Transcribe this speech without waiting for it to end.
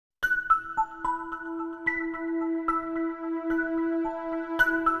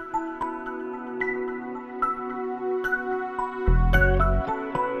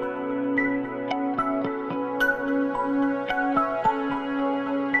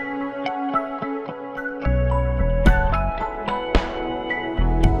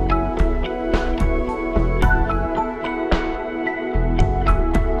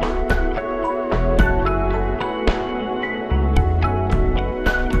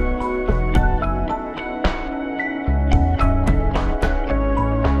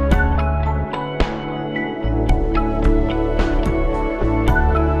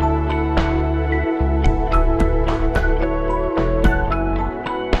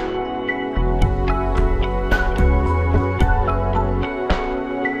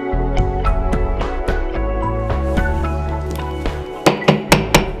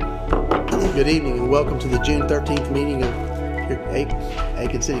Good evening and welcome to the June 13th meeting of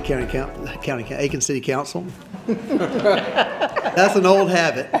Aiken City Aiken City Council. That's an old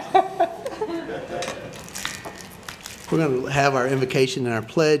habit. We're going to have our invocation and our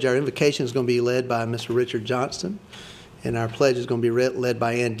pledge. Our invocation is going to be led by Mr. Richard Johnston, and our pledge is going to be led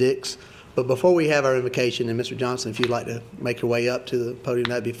by Ann Dix. But before we have our invocation, and Mr. Johnston, if you'd like to make your way up to the podium,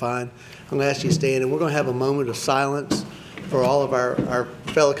 that'd be fine. I'm going to ask you to stand, and we're going to have a moment of silence for all of our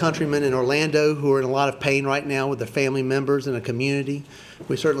fellow countrymen in Orlando who are in a lot of pain right now with their family members and a community.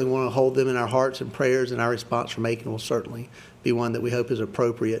 We certainly want to hold them in our hearts and prayers, and our response from Aiken will certainly be one that we hope is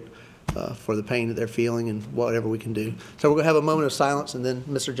appropriate for the pain that they're feeling and whatever we can do. So we're going to have a moment of silence, and then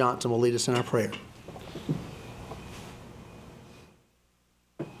Mr. Johnson will lead us in our prayer.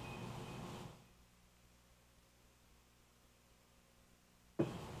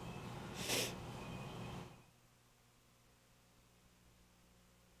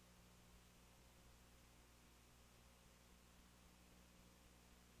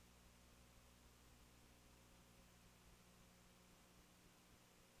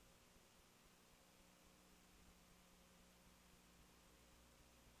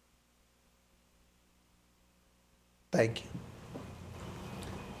 Thank you.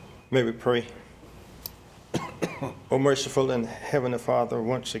 May we pray. O merciful and heavenly Father,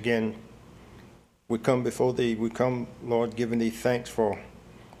 once again, we come before Thee. We come, Lord, giving Thee thanks for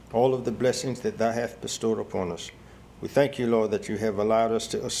all of the blessings that Thou hast bestowed upon us. We thank You, Lord, that You have allowed us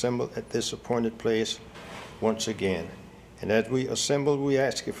to assemble at this appointed place once again. And as we assemble, we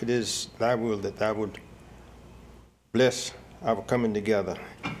ask, if it is Thy will, that Thou would bless our coming together.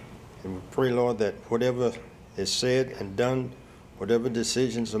 And we pray, Lord, that whatever is said and done, whatever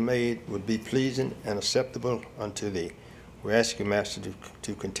decisions are made, would be pleasing and acceptable unto Thee. We ask You, Master,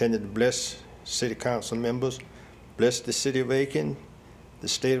 to continue to bless City Council members, bless the City of Aiken, the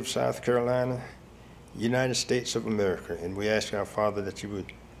state of South Carolina, United States of America. And we ask our Father that You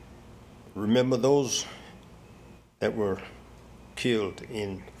would remember those that were killed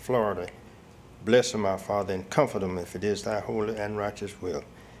in Florida. Bless them, our Father, and comfort them if it is Thy holy and righteous will.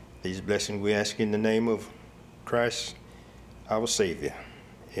 These blessings we ask in the name of Christ, our Savior.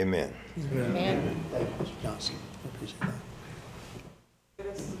 Amen. Amen. Thank you, Mr. Johnson. I appreciate that. Let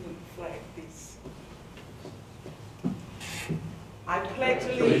us salute the flag, please. I pledge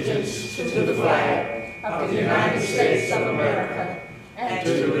allegiance to the flag of the United States of America and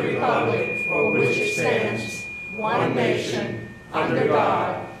to the republic for which it stands, one nation, under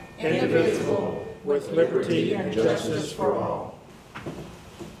God, indivisible, with liberty and justice for all.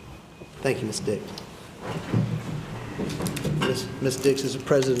 Thank you, Ms. Dix. Ms. Dix is the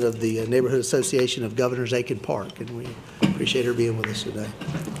president of the Neighborhood Association of Governors Aiken Park, and we appreciate her being with us today.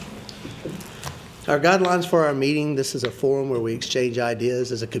 Our guidelines for our meeting: this is a forum where we exchange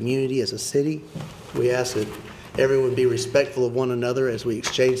ideas as a community, as a city. We ask that everyone be respectful of one another as we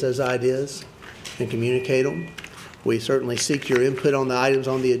exchange those ideas and communicate them. We certainly seek your input on the items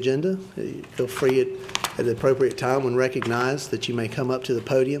on the agenda. Feel free at the appropriate time when recognized that you may come up to the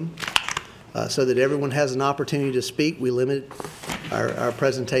podium. So that everyone has an opportunity to speak, we limit our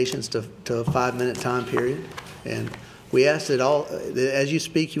presentations to a 5-minute time period. And we ask that as you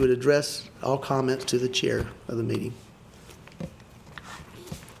speak, you would address all comments to the chair of the meeting.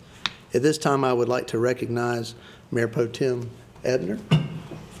 At this time, I would like to recognize Mayor Pro Tem Ebner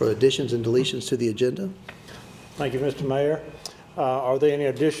for additions and deletions to the agenda. Thank you, Mr. Mayor. Are there any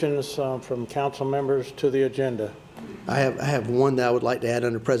additions from council members to the agenda? I have one that I would like to add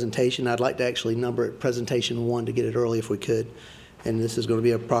under presentation. I'd like to actually number it presentation 1 to get it early if we could. And this is going to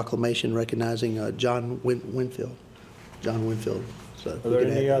be a proclamation recognizing John Winfield. John Winfield. So are there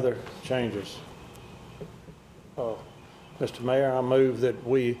any other changes? Mr. Mayor, I move that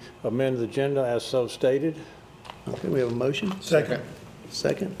we amend the agenda as so stated. Okay, we have a motion. Second.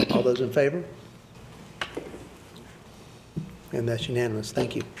 Second. All those in favor? And that's unanimous.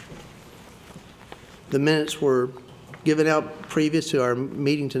 Thank you. The minutes were given out previous to our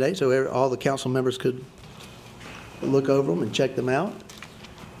meeting today, so all the council members could look over them and check them out.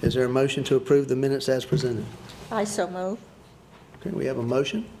 Is there a motion to approve the minutes as presented? I so move. Okay, we have a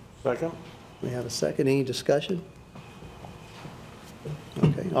motion. Second. We have a second. Any discussion?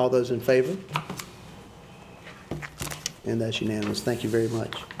 Okay, all those in favor? And that's unanimous. Thank you very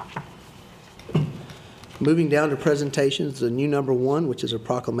much. Moving down to presentations, the new number 1, which is a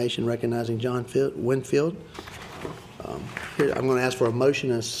proclamation recognizing John Winfield. Here, I'm going to ask for a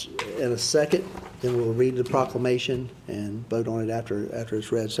motion and a second, then we'll read the proclamation and vote on it after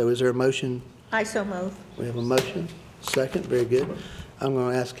it's read. So is there a motion? I so move. We have a motion. Second. Very good. I'm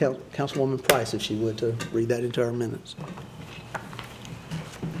going to ask Councilwoman Price if she would to read that into our minutes.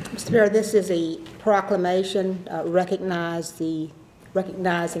 Mr. Mr. Mayor, this is a proclamation recognizing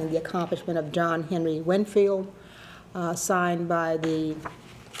the accomplishment of John Henry Winfield, signed by the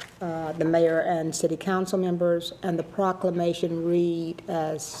mayor and city council members, and the proclamation read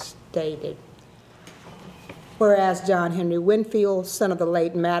as stated. Whereas John Henry Winfield, son of the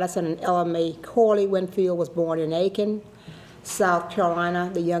late Madison and Ella Mae Corley Winfield, was born in Aiken, South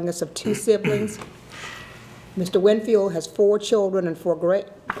Carolina, the youngest of 2 siblings. Mr. Winfield has 4 children and 4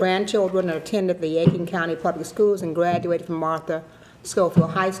 grandchildren, and attended the Aiken County Public Schools and graduated from Martha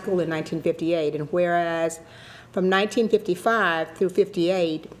Schofield High School in 1958. And whereas from 1955 through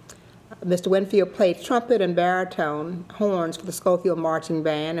 58, Mr. Winfield played trumpet and baritone horns for the Schofield Marching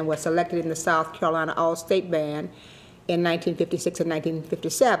Band and was selected in the South Carolina All-State Band in 1956 and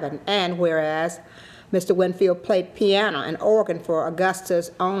 1957. And whereas Mr. Winfield played piano and organ for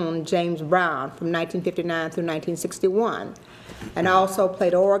Augusta's own James Brown from 1959 through 1961, and also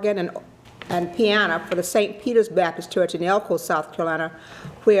played organ and piano for the St. Peter's Baptist Church in Elko, South Carolina,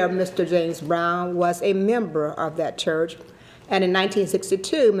 where Mr. James Brown was a member of that church. And in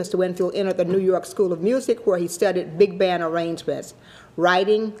 1962, Mr. Winfield entered the New York School of Music, where he studied big band arrangements,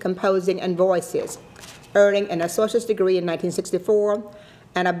 writing, composing, and voices, earning an associate's degree in 1964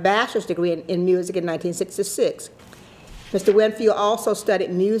 and a bachelor's degree in music in 1966. Mr. Winfield also studied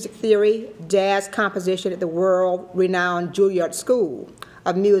music theory, jazz composition at the world-renowned Juilliard School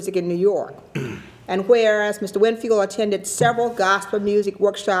of Music in New York. And whereas Mr. Winfield attended several gospel music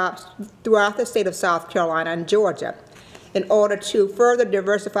workshops throughout the state of South Carolina and Georgia, in order to further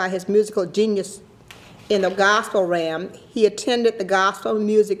diversify his musical genius in the gospel realm, he attended the Gospel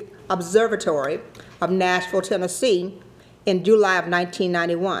Music Observatory of Nashville, Tennessee in July of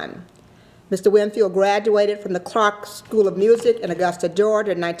 1991. Mr. Winfield graduated from the Clark School of Music in Augusta,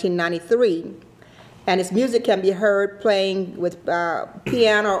 Georgia in 1993, and his music can be heard playing with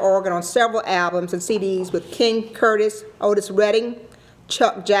piano or organ on several albums and CDs with King Curtis, Otis Redding,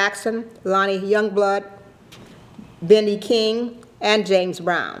 Chuck Jackson, Lonnie Youngblood, Benny King, and James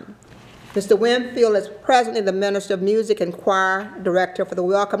Brown. Mr. Winfield is presently the Minister of Music and Choir Director for the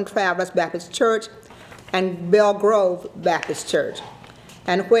Welcome Travelers Baptist Church and Bell Grove Baptist Church.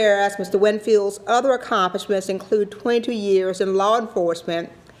 And whereas Mr. Winfield's other accomplishments include 22 years in law enforcement,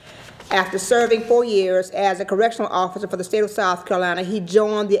 after serving 4 years as a correctional officer for the state of South Carolina, he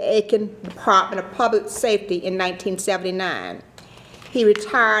joined the Aiken Department of Public Safety in 1979. He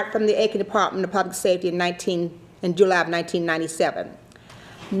retired from the Aiken Department of Public Safety in July of 1997.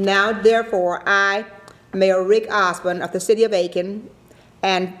 Now, therefore, I, Mayor Rick Osborne of the City of Aiken,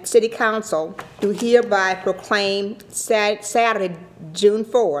 and City Council do hereby proclaim Saturday, June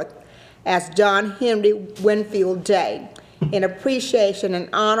 4th, as John Henry Winfield Day, in appreciation and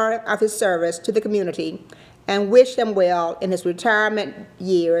honor of his service to the community, and wish him well in his retirement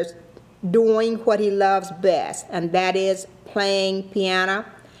years doing what he loves best, and that is playing piano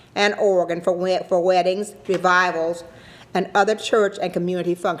and organ for weddings, revivals, and other church and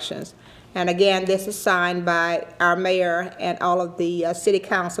community functions. And again, this is signed by our mayor and all of the city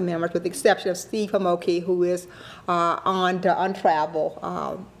council members, with the exception of Steve Homoki, who is on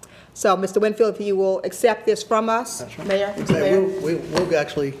travel. So, Mr. Winfield, if you will accept this from us. That's right. Mayor. We'll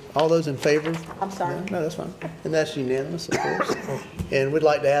actually, all those in favor? I'm sorry. No, that's fine. And that's unanimous, of course. And we'd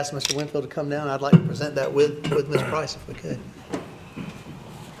like to ask Mr. Winfield to come down. I'd like to present that with Ms. Price, if we could.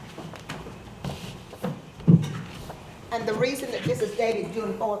 And the reason that this is dated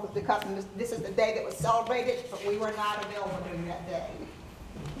June 4th was because this is the day that was celebrated, but we were not available during that day.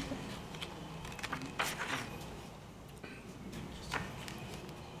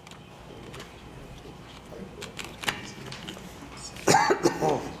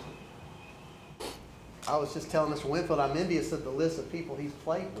 I was just telling Mr. Winfield I'm envious of the list of people he's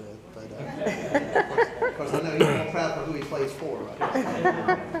played with, but of course I know he's more proud of who he plays for.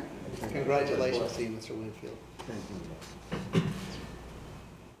 Right? Congratulations to you, Mr. Winfield.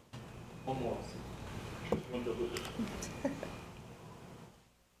 One more.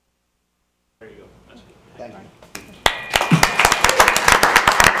 There you go. That's good. Thank you.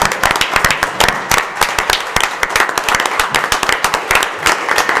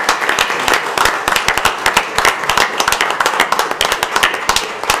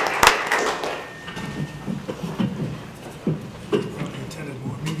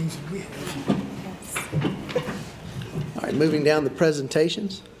 All right, moving down the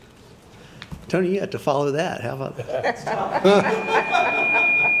presentations. Tony, you have to follow that. How about that?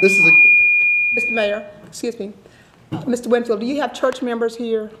 This is a... Mr. Mayor, excuse me. Mr. Winfield, do you have church members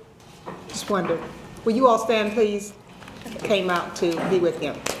here? Just wondered. Will you all stand, please? Came out to be with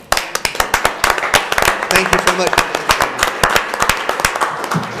him. Thank you so much.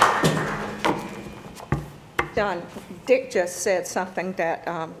 Don, Dick just said something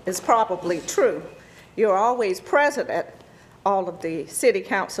that is probably true. You're always present at all of the city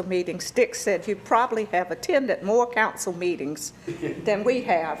council meetings. Dick said you probably have attended more council meetings than we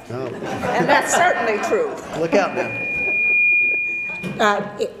have. Oh. And that's certainly true. Look out now.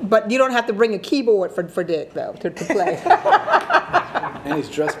 But you don't have to bring a keyboard for Dick, though, to play. And he's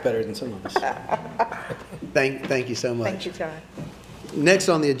dressed better than some of us. Thank you so much. Thank you, John. Next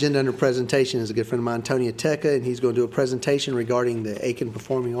on the agenda under presentation is a good friend of mine, Tony Ateca, and he's going to do a presentation regarding the Aiken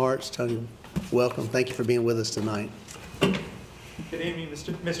Performing Arts. Tony, welcome. Thank you for being with us tonight. Good evening,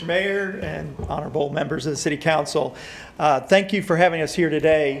 Mr. Mayor and honorable members of the City Council. Thank you for having us here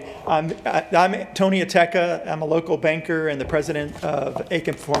today. I'm Tony Ateca. I'm a local banker and the president of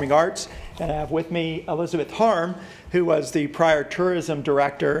Aiken Performing Arts. And I have with me Elizabeth Harm, who was the prior tourism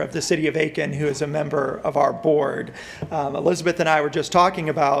director of the City of Aiken, who is a member of our board. Elizabeth and I were just talking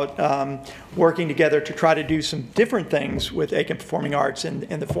about working together to try to do some different things with Aiken Performing Arts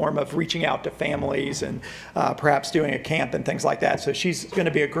in the form of reaching out to families and perhaps doing a camp and things like that. So she's going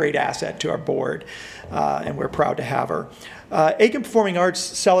to be a great asset to our board, and we're proud to have her. Aiken Performing Arts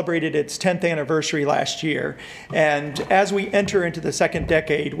celebrated its 10th anniversary last year, and as we enter into the second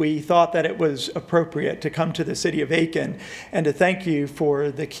decade, we thought that it was appropriate to come to the City of Aiken and to thank you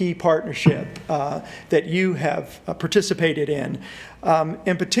for the key partnership that you have participated in.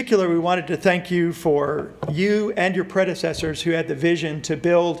 In particular, we wanted to thank you for you and your predecessors who had the vision to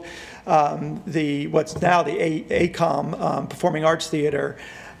build what's now the ACOM Performing Arts Theater,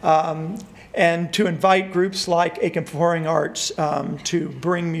 and to invite groups like Aiken Performing Arts to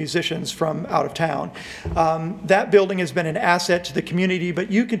bring musicians from out of town. That building has been an asset to the community,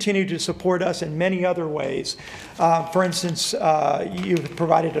 but you continue to support us in many other ways. For instance, you've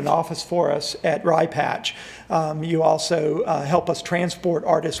provided an office for us at Rye Patch. You also help us transport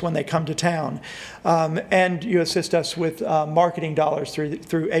artists when they come to town. And you assist us with marketing dollars through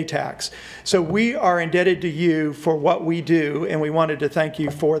ATAX. So we are indebted to you for what we do, and we wanted to thank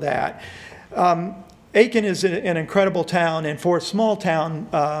you for that. Aiken is an incredible town, and for a small town,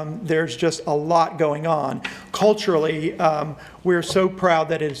 there's just a lot going on. Culturally, we're so proud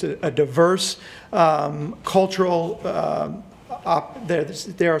that it's a diverse cultural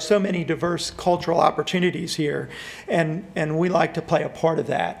there are so many diverse cultural opportunities here, and we like to play a part of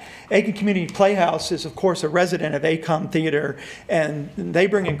that. Aiken Community Playhouse is, of course, a resident of ACOM Theater, and they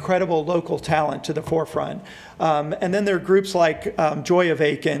bring incredible local talent to the forefront. And then there are groups like Joy of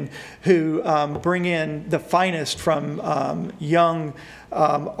Aiken, who bring in the finest from young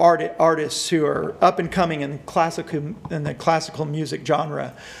artists who are up and coming in the classical music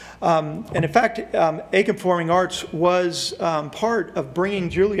genre. And in fact, Aiken Performing Arts was part of bringing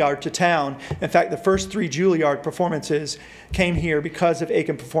Juilliard to town. In fact, the first 3 Juilliard performances came here because of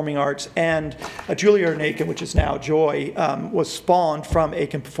Aiken Performing Arts, and Juilliard in Aiken, which is now Joy, was spawned from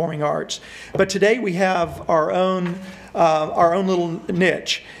Aiken Performing Arts. But today we have our own little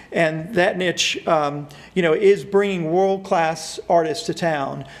niche, and that niche, is bringing world-class artists to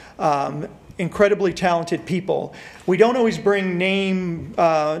town. Incredibly talented people. We don't always bring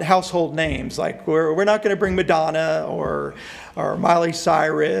household names. Like we're not going to bring Madonna or Miley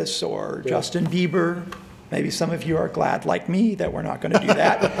Cyrus or Justin Bieber. Maybe some of you are glad, like me, that we're not going to do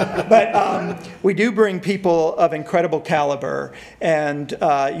that. But we do bring people of incredible caliber, and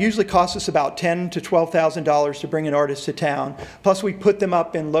usually costs us about $10,000 to $12,000 to bring an artist to town. Plus, we put them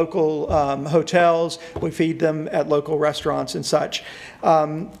up in local hotels. We feed them at local restaurants and such.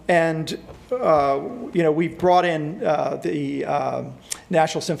 We've brought in the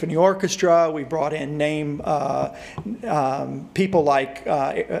National Symphony Orchestra. We brought in people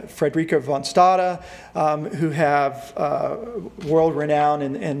like Frederica von Stade, who have world renown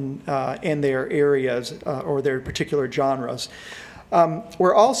in their areas or their particular genres.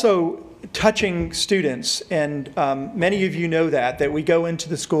 We're also touching students, and many of you know that we go into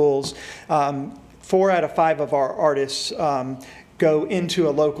the schools. 4 out of 5 of our artists go into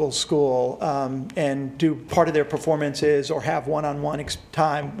a local school and do part of their performances or have one-on-one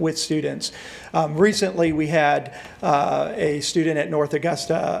time with students. Recently, we had a student at North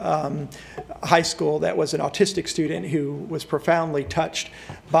Augusta High School that was an autistic student who was profoundly touched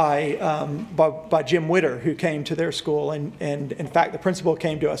by Jim Witter, who came to their school. And in fact, the principal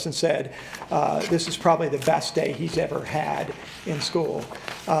came to us and said, this is probably the best day he's ever had in school.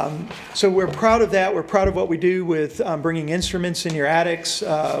 So we're proud of that. We're proud of what we do with bringing instruments in your attics.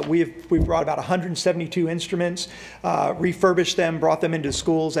 We've brought about 172 instruments, refurbished them, brought them into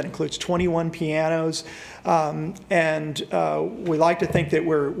schools. That includes 21 pianos. And we like to think that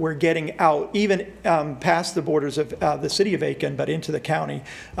we're getting out, even past the borders of the city of Aiken, but into the county,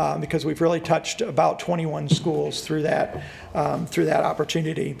 because we've really touched about 21 schools through that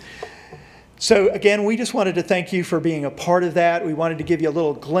opportunity. So again, we just wanted to thank you for being a part of that. We wanted to give you a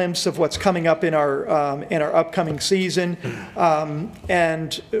little glimpse of what's coming up in our upcoming season,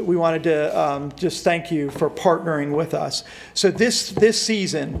 and we wanted to just thank you for partnering with us. So this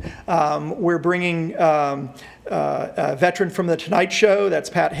season, we're bringing a veteran from The Tonight Show.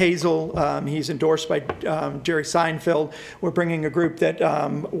 That's Pat Hazel. He's endorsed by Jerry Seinfeld. We're bringing a group that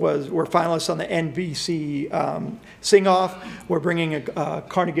were finalists on the NBC Sing-Off. We're bringing a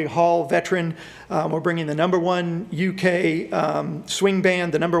Carnegie Hall veteran. We're bringing the #1 UK swing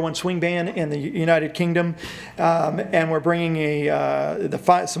band, the #1 swing band in the United Kingdom, and we're bringing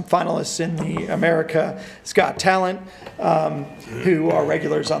some finalists in the America's Got Talent, who are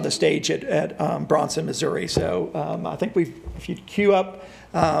regulars on the stage at Bronson, Missouri. So I think if you queue up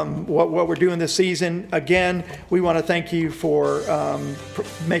what we're doing this season, again, we want to thank you for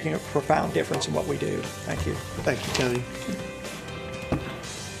making a profound difference in what we do. Thank you. Thank you, Tony.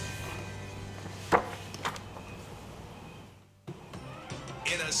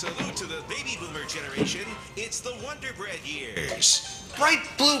 In a salute to the baby boomer generation, it's the Wonder Bread years. Bright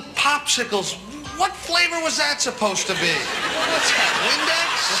blue popsicles. What flavor was that supposed to be? What's that,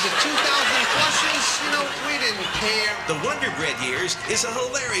 Windex? Was it 2,000 flushes? You know, we didn't care. The Wonder Bread years is a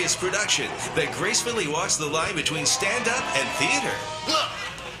hilarious production that gracefully walks the line between stand-up and theater. Look,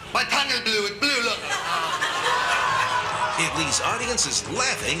 my tongue is blue. It's blue, look. It leaves audiences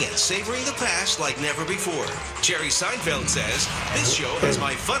laughing and savoring the past like never before. Jerry Seinfeld says, "This show has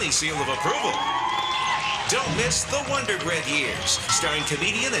my funny seal of approval." Don't miss The Wonder Bread Years, starring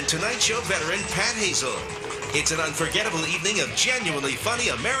comedian and Tonight Show veteran Pat Hazel. It's an unforgettable evening of genuinely funny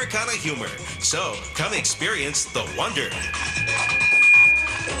Americana humor. So, come experience The Wonder.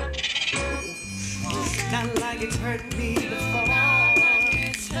 Not like it's hurt me before.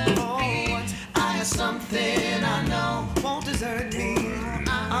 I have something I know won't desert me.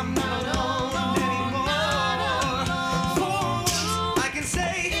 I'm not alone anymore. I can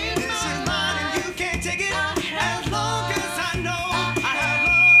say this is mine and you can't take it. As long as I know I have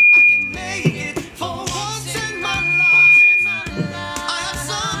love, I can make it. For once in my life, I have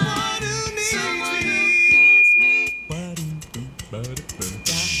someone who needs me.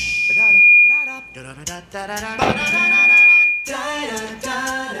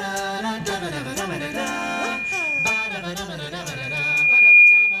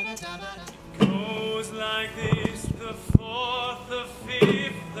 Goes like this, the fourth, the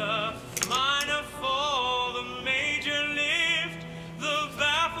fifth, the minor fall, the major lift, the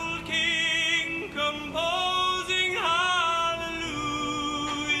baffled king composing hallelujah,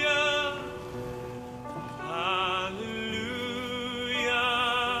 hallelujah,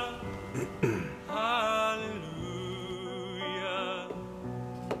 hallelujah,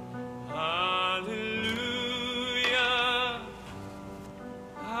 hallelujah.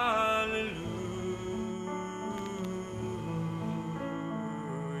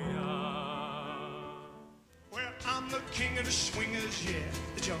 Well, I'm the king of the swingers, yeah,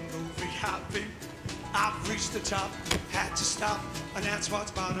 the jungle VIP. I've reached the top, had to stop, and that's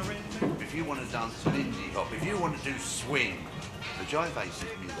what's bothering me. If you want to dance to Lindy Hop, if you want to do swing, the Jive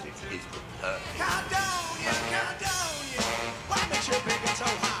Aces music is perfect. Caledonia, Caledonia, why makes you big and so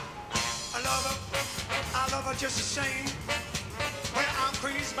high? I love her just the same. Well, I'm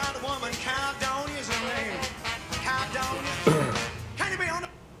crazed by the woman, Caledonia's her name. Caledonia, can you be on the...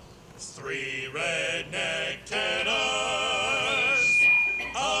 Three redneck tenors,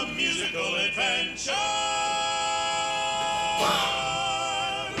 a musical adventure.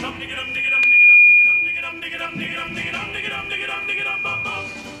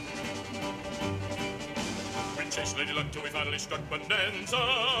 We chased Lady Luck till we finally struck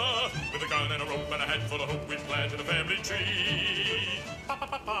Bonanza. With a gun and a rope and a handful of hope, we planted a family tree.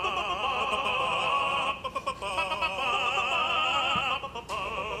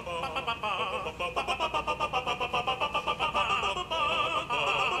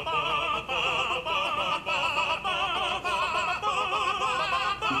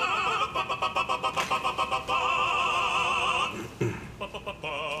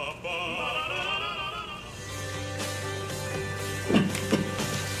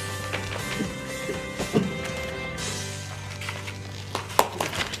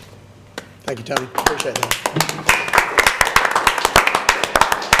 Thank you, Tony. Appreciate that.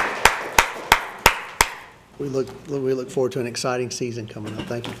 We look forward to an exciting season coming up.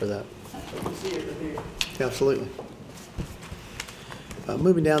 Thank you for that. Absolutely.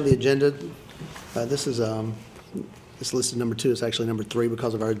 Moving down the agenda, this is it's listed number 2. It's actually number 3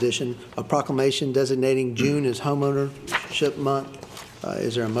 because of our addition. A proclamation designating June as homeownership month.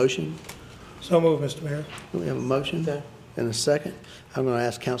 Is there a motion? So moved, Mr. Mayor. We have a motion and a second. I'm going to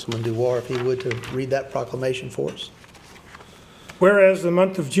ask Councilman Duar if he would to read that proclamation for us. Whereas the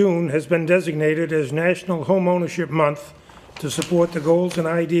month of June has been designated as National Homeownership Month to support the goals and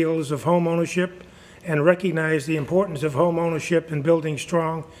ideals of homeownership and recognize the importance of homeownership in building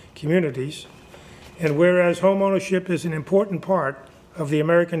strong communities, and whereas homeownership is an important part of the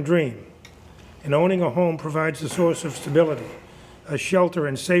American dream, and owning a home provides a source of stability, a shelter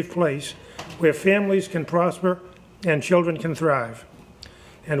and safe place where families can prosper and children can thrive.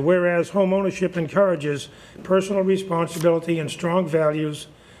 And whereas homeownership encourages personal responsibility and strong values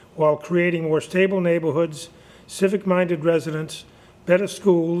while creating more stable neighborhoods, civic-minded residents, better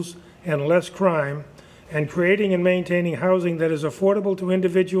schools, and less crime, and creating and maintaining housing that is affordable to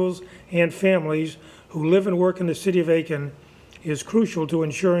individuals and families who live and work in the city of Aiken is crucial to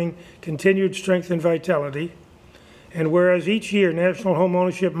ensuring continued strength and vitality. And whereas each year National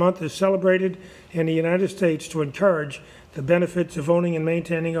Homeownership Month is celebrated in the United States to encourage the benefits of owning and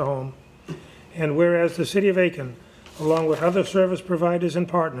maintaining a home, and whereas the City of Aiken, along with other service providers and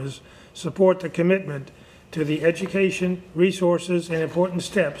partners, support the commitment to the education, resources, and important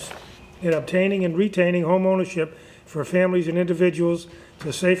steps in obtaining and retaining home ownership for families and individuals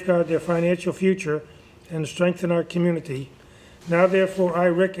to safeguard their financial future and strengthen our community. Now therefore, I,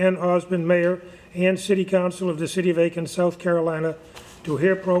 Rick N. Osmond, Mayor and City Council of the City of Aiken, South Carolina, do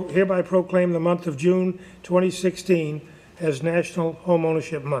hereby proclaim the month of June 2016 as National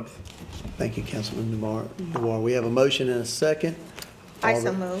Homeownership Month. Thank you, Councilman Duar. We have a motion and a second. I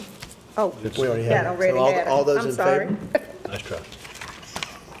so move. Oh, We already yeah, have it. already So had it. all those I'm in sorry. favor? Nice try.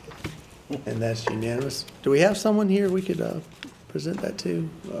 And that's unanimous. Do we have someone here we could present that to,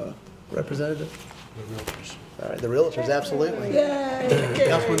 representative? All right, the realtors, absolutely. Yay.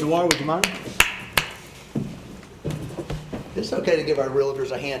 Councilman Duar, would you mind? It's okay to give our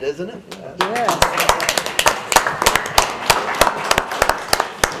realtors a hand, isn't it? Yes.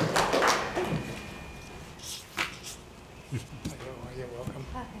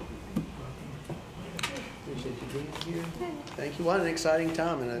 Appreciate you being here. Thank you. What an exciting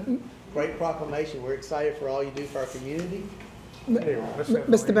time and a great proclamation. We're excited for all you do for our community.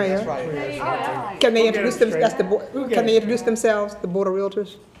 Mr. Mayor, That's right. can they introduce can they introduce themselves, the Board of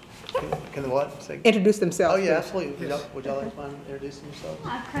Realtors? Can the what? Say- Introduce themselves. Oh, yeah, please. absolutely. Would y'all like to mind introducing yourselves?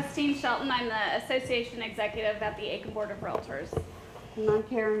 Christine Shelton, I'm the Association Executive at the Aiken Board of Realtors. And I'm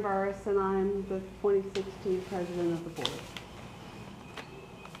Karen Burris, and I'm the 2016 President of the Board.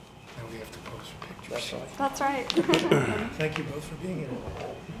 Now we have to pose for pictures. That's right. That's right. Thank you both for being here.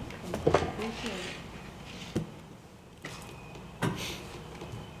 Thank you.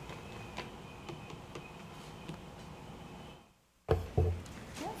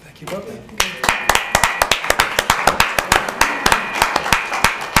 Thank you both.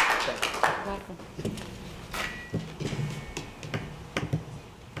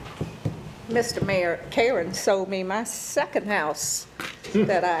 Mr. Mayor, Karen sold me my second house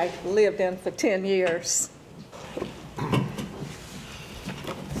that I lived in for 10 years.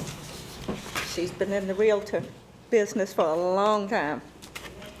 She's been in the realtor business for a long time.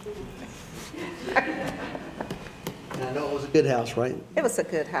 And I know it was a good house, right? It was a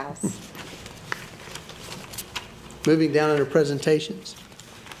good house. Moving down under presentations.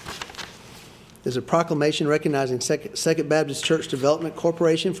 There's a proclamation recognizing Second Baptist Church Development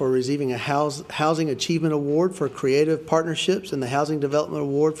Corporation for receiving a Housing Achievement Award for Creative Partnerships and the Housing Development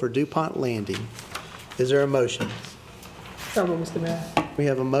Award for DuPont Landing. Is there a motion? So moved, Mr. Mayor. We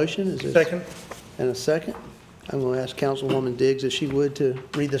have a motion. Is there Second. And a second. I'm going to ask Councilwoman Diggs if she would to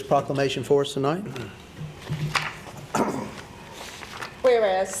read this proclamation for us tonight.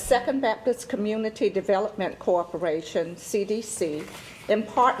 Whereas Second Baptist Community Development Corporation, CDC, in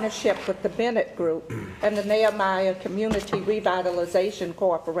partnership with the Bennett Group and the Nehemiah Community Revitalization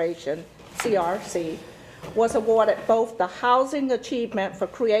Corporation, CRC, was awarded both the Housing Achievement for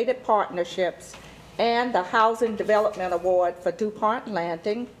Creative Partnerships and the Housing Development Award for DuPont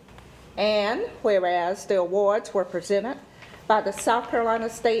Landing. And whereas the awards were presented by the South Carolina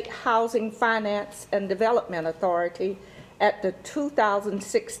State Housing Finance and Development Authority at the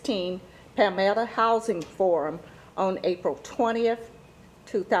 2016 Palmetto Housing Forum on April 20th,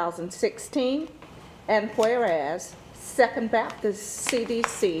 2016, and whereas Second Baptist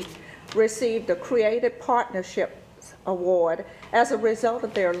CDC received a Creative Partnerships Award as a result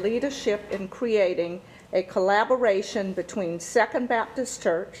of their leadership in creating a collaboration between Second Baptist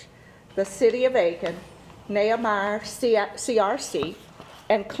Church, the City of Aiken, Nehemiah CRC,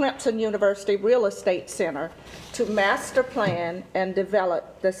 and Clemson University Real Estate Center to master plan and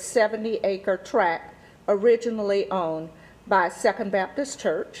develop the 70-acre tract originally owned by Second Baptist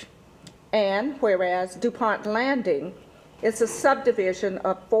Church. And whereas DuPont Landing is a subdivision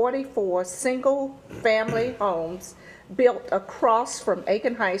of 44 single-family homes built across from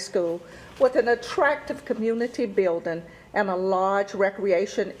Aiken High School with an attractive community building and a large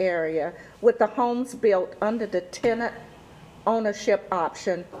recreation area, with the homes built under the tenant ownership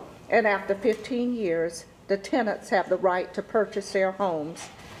option, and after 15 years, the tenants have the right to purchase their homes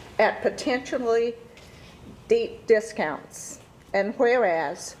at potentially deep discounts. And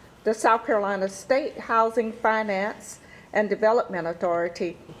whereas the South Carolina State Housing Finance and Development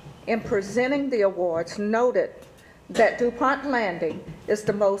Authority, in presenting the awards, noted that DuPont Landing is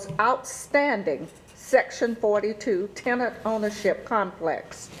the most outstanding Section 42 tenant ownership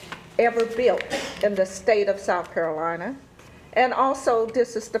complex ever built in the state of South Carolina. And also,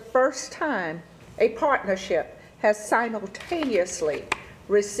 this is the first time a partnership has simultaneously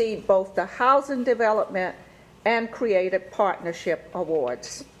received both the Housing Development and Creative Partnership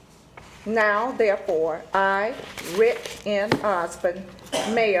Awards. Now, therefore, I, Rick N. Osborne,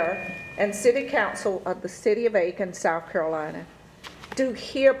 Mayor and City Council of the City of Aiken, South Carolina, do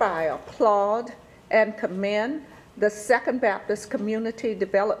hereby applaud and commend the Second Baptist Community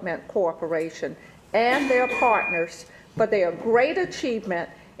Development Corporation and their partners for their great achievement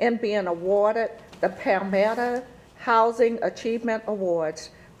in being awarded the Palmetto Housing Achievement Awards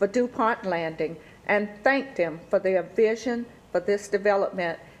for DuPont Landing, and thank them for their vision for this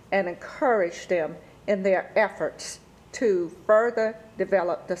development and encourage them in their efforts to further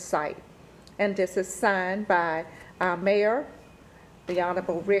develop the site. And this is signed by our Mayor, the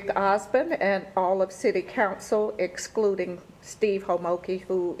Honorable Rick Osborne, and all of City Council, excluding Steve Homoki,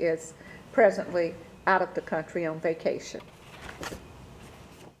 who is presently out of the country on vacation.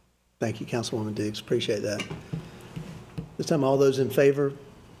 Thank you, Councilwoman Diggs. Appreciate that. This time, all those in favor of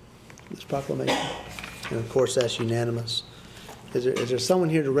this proclamation? And of course, that's unanimous. Is there someone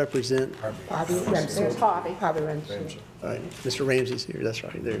here to represent? Bobby Ramsey. There's Bobby. Bobby Ramsey. All right, Mr. Ramsey's here. That's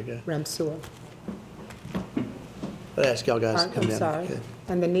right. There you go. Ramsey. I'd ask y'all guys to come I'm down. sorry. Okay.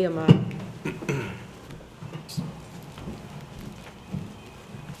 And the Nehemiah.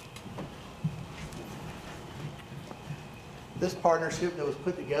 This partnership that was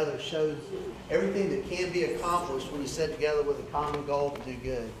put together shows everything that can be accomplished when you sit together with a common goal to do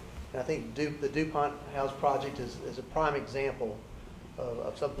good. And I think the DuPont House Project is a prime example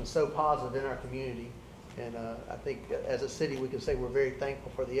of something so positive in our community. And I think as a city, we can say we're very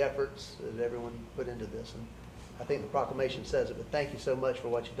thankful for the efforts that everyone put into this. And I think the proclamation says it, but thank you so much for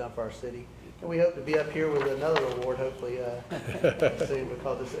what you've done for our city. And we hope to be up here with another award, hopefully, soon,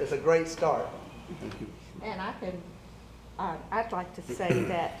 because it's a great start. Thank you. And I'd like to say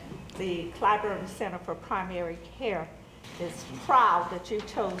that the Clyburn Center for Primary Care is proud that you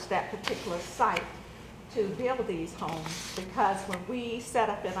chose that particular site to build these homes, because when we set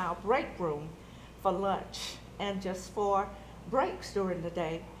up in our break room for lunch and just for breaks during the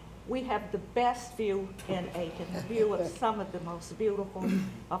day, we have the best view in Aiken, the view of some of the most beautiful,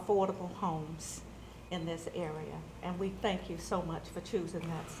 affordable homes in this area. And we thank you so much for choosing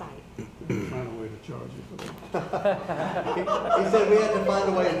that site. Find a way to charge you for that. He said we had to find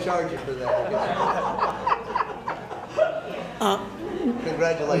a way to charge you for that.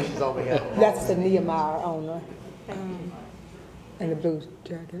 Congratulations on behalf of all. That's the Nehemiah owner. And the blue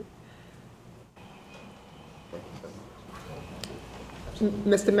jacket.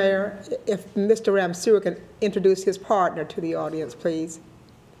 Mr. Mayor, if Mr. Ramsey can introduce his partner to the audience, please.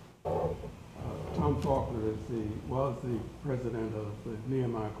 Tom Faulkner was the president of the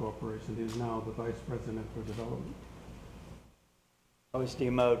Nehemiah Corporation. He is now the vice president for development. I was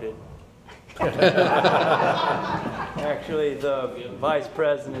demoted. Actually, the vice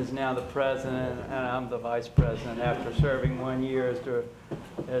president is now the president, and I'm the vice president after serving 1 year as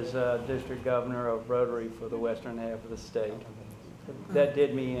district governor of Rotary for the western half of the state. That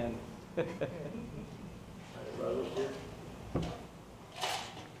did me in.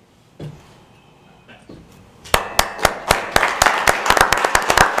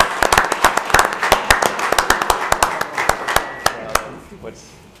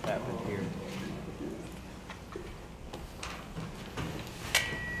 What's happened here?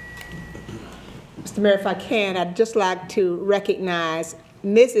 Mr. Mayor, if I can, I'd just like to recognize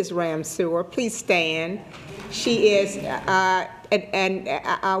Mrs. Ramsey. Please stand. She is one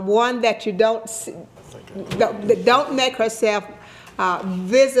that you don't make herself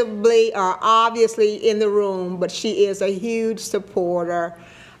visibly or obviously in the room, but she is a huge supporter,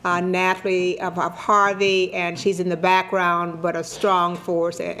 Natalie, of Harvey, and she's in the background, but a strong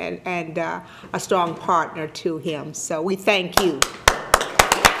force and a strong partner to him. So we thank you.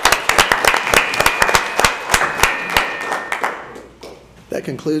 That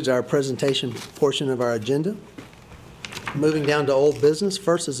concludes our presentation portion of our agenda. Moving down to old business,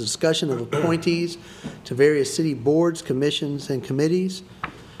 first is a discussion of appointees to various city boards, commissions, and committees.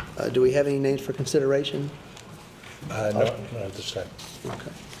 Do we have any names for consideration? No, not at this time.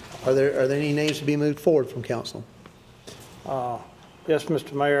 Okay. Are there any names to be moved forward from council? Yes,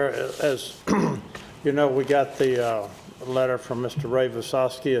 Mr. Mayor, as you know, we got the letter from Mr. Ray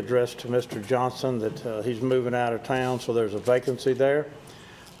Visosky addressed to Mr. Johnson that he's moving out of town, so there's a vacancy there.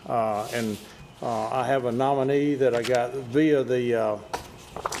 I have a nominee that I got via the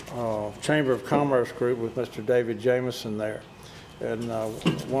Chamber of Commerce group with Mr. David Jameson there. And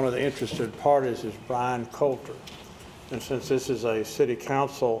one of the interested parties is Brian Coulter. And since this is a city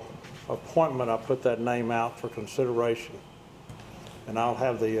council appointment, I put that name out for consideration. And I'll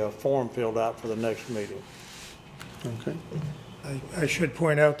have the form filled out for the next meeting. Okay. I should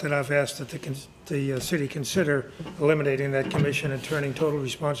point out that I've asked that the city consider eliminating that commission and turning total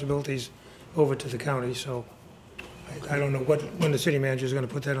responsibilities over to the county, so I don't know when the city manager is going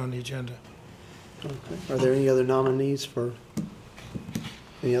to put that on the agenda. Okay. Are there any other nominees for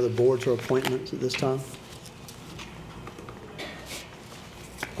any other boards or appointments at this time?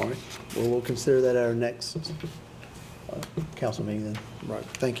 All right. Well, we'll consider that at our next council meeting then. Right.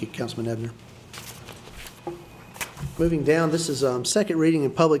 Thank you, Councilman Ebner. Moving down, this is second reading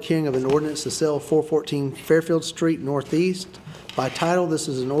and public hearing of an ordinance to sell 414 Fairfield Street Northeast. By title, this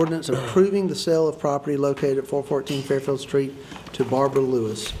is an ordinance approving the sale of property located at 414 Fairfield Street to Barbara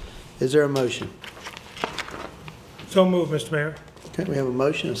Lewis. Is there a motion? So moved, Mr. Mayor. Okay, we have a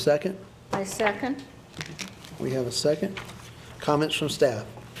motion, a second. I second. We have a second. Comments from staff?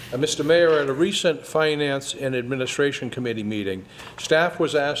 Mr. Mayor, at a recent Finance and Administration Committee meeting, staff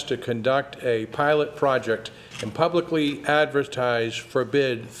was asked to conduct a pilot project and publicly advertise for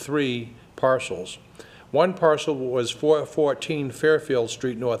bid 3 parcels. One parcel was 414 Fairfield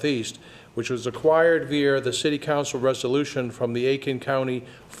Street Northeast, which was acquired via the City Council resolution from the Aiken County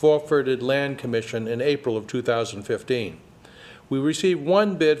Forfeited Land Commission in April of 2015. We received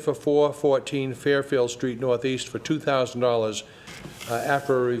one bid for 414 Fairfield Street Northeast for $2,000.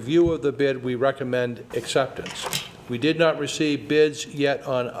 After a review of the bid, we recommend acceptance. We did not receive bids yet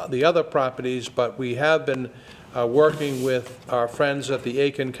on the other properties, but we have been working with our friends at the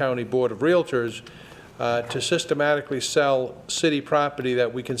Aiken County Board of Realtors to systematically sell city property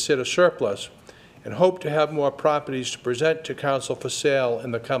that we consider surplus and hope to have more properties to present to council for sale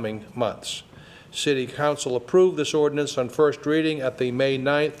in the coming months. City Council approved this ordinance on first reading at the May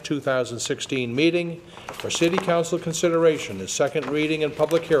 9th, 2016 meeting. For City Council consideration is second reading and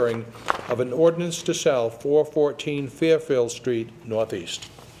public hearing of an ordinance to sell 414 Fairfield Street Northeast.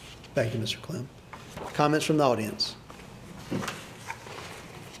 Thank you, Mr. Clem. Comments from the audience?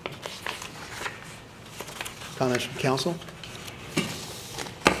 Comments from council?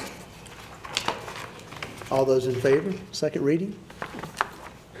 All those in favor, second reading?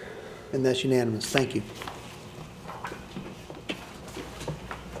 And that's unanimous. Thank you.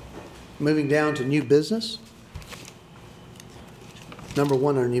 Moving down to new business. Number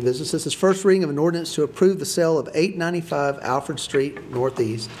 1 on our new business. This is first reading of an ordinance to approve the sale of 895 Alfred Street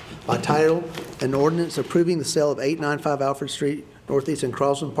Northeast. By title, an ordinance approving the sale of 895 Alfred Street Northeast in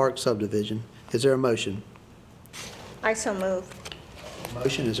Crosland Park subdivision. Is there a motion? I so move.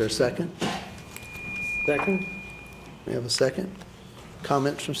 Motion. Is there a second? Second. We have a second.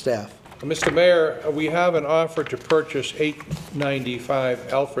 Comments from staff? Mr. Mayor, we have an offer to purchase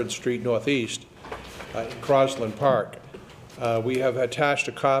 895 Alfred Street Northeast in Crosland Park. We have attached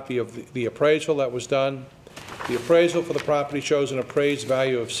a copy of the appraisal that was done. The appraisal for the property shows an appraised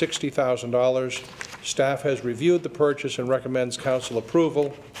value of $60,000. Staff has reviewed the purchase and recommends council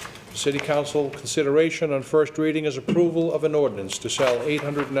approval. City Council consideration on first reading is approval of an ordinance to sell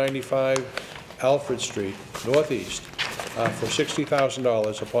 895 Alfred Street Northeast for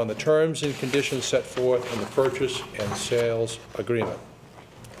 $60,000 upon the terms and conditions set forth in the purchase and sales agreement.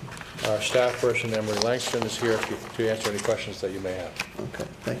 Our staff person, Emery Langston, is here to answer any questions that you may have. Okay,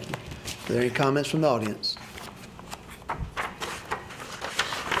 thank you. Are there any comments from the audience?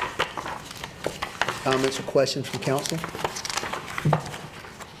 Comments or questions from council?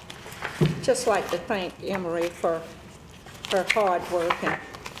 Just like to thank Emery for her hard work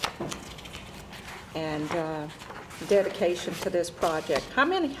and dedication to this project. How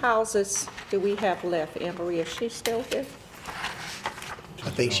many houses do we have left, Emery? Is she still here? I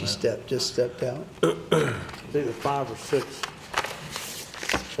think she just stepped out. It's either 5 or 6. I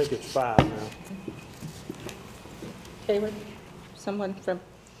think it's 5 now. Karen, someone from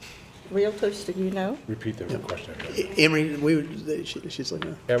Realtors, do you know? Repeat the question. Emery, she's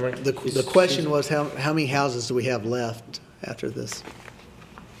looking. Emery? The question was how many houses do we have left after this?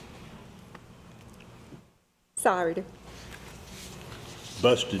 Sorry.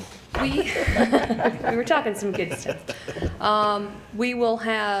 Busted. We were talking some good stuff. We will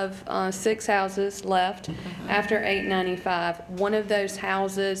have 6 houses left after 895. One of those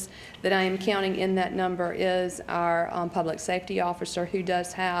houses that I am counting in that number is our public safety officer, who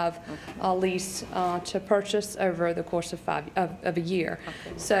does have a lease to purchase over the course of a year.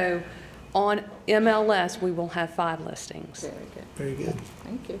 Okay. So on MLS, we will have 5 listings. Very good. Very good.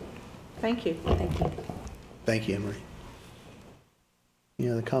 Thank you. Thank you. Thank you. Thank you, Emery. Any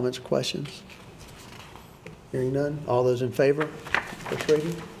other comments or questions? Hearing none. All those in favor? First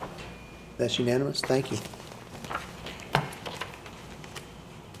reading? That's unanimous. Thank you.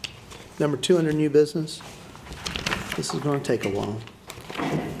 Number 2 under new business. This is going to take a while.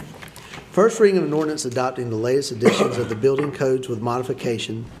 First reading of an ordinance adopting the latest editions of the building codes with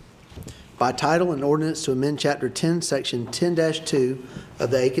modification. By title, an ordinance to amend Chapter 10, Section 10-2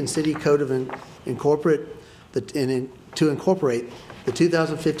 of the Aiken City Code of to incorporate the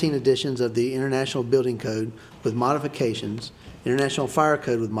 2015 editions of the International Building Code with modifications, International Fire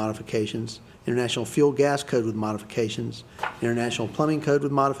Code with modifications, International Fuel Gas Code with modifications, International Plumbing Code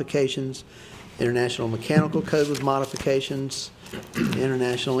with modifications, International Mechanical Code with modifications,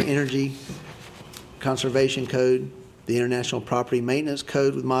 International Energy Conservation Code, the International Property Maintenance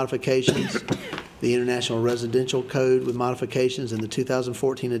Code with modifications, the International Residential Code with modifications, and the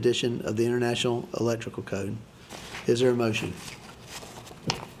 2014 edition of the International Electrical Code. Is there a motion?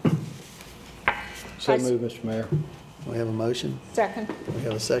 So moved, Mr. Mayor. We have a motion. Second. We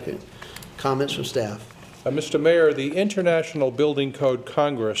have a second. Comments from staff? Mr. Mayor, the International Building Code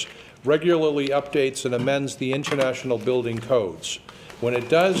Congress regularly updates and amends the International Building Codes. When it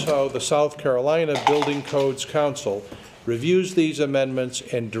does so, the South Carolina Building Codes Council reviews these amendments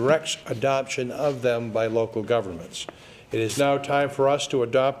and directs adoption of them by local governments. It is now time for us to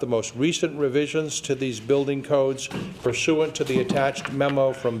adopt the most recent revisions to these building codes pursuant to the attached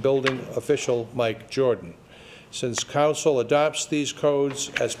memo from building official Mike Jordan. Since Council adopts these codes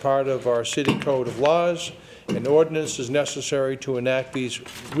as part of our City Code of Laws, an ordinance is necessary to enact these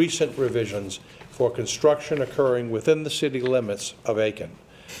recent revisions for construction occurring within the city limits of Aiken.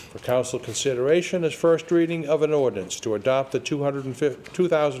 For Council consideration is first reading of an ordinance to adopt the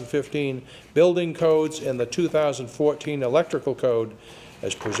 2015 building codes and the 2014 electrical code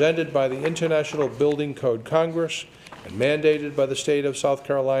as presented by the International Building Code Congress and mandated by the state of South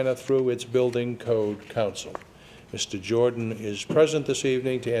Carolina through its Building Code Council. Mr. Jordan is present this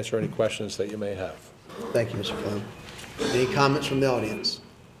evening to answer any questions that you may have. Thank you, Mr. Flynn. Any comments from the audience?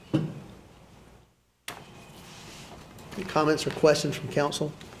 Any comments or questions from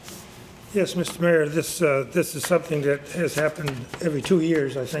council? Yes, Mr. Mayor, this is something that has happened every 2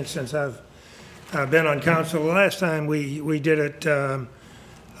 years, I think, since I've been on council. The last time we did it,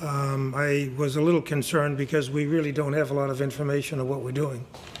 I was a little concerned because we really don't have a lot of information of what we're doing.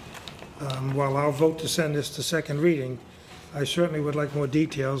 While I'll vote to send this to second reading, I certainly would like more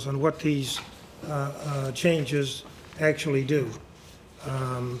details on what these changes actually do.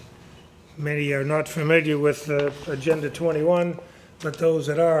 Many are not familiar with Agenda 21, but those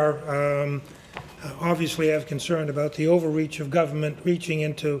that are obviously have concern about the overreach of government reaching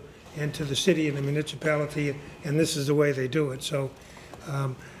into the city and the municipality, and this is the way they do it. So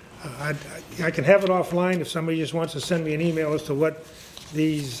I can have it offline if somebody just wants to send me an email as to what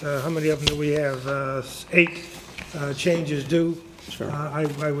these, how many of them do we have? 8 changes do. Sure.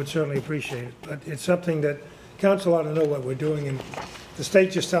 I would certainly appreciate it. But it's something that council ought to know what we're doing, and the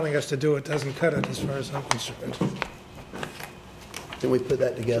state just telling us to do it doesn't cut it as far as I'm concerned. Can we put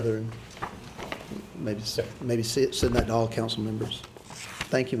that together and maybe send that to all council members?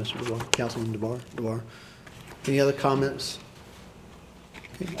 Thank you, Mr. DeVar. Councilman DeVar. Any other comments?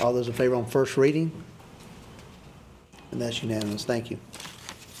 Okay. All those in favor on first reading? And that's unanimous. Thank you.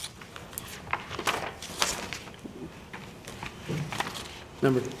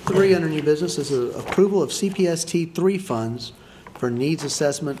 Number 3 under new business is approval of CPST 3 funds for needs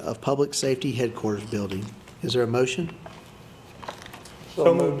assessment of public safety headquarters building. Is there a motion?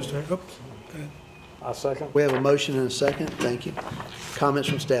 So moved, Mr. Mayor. Oops. Go ahead. I'll second. We have a motion and a second. Thank you. Comments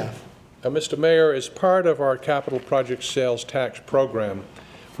from staff? Mr. Mayor, as part of our capital project sales tax program,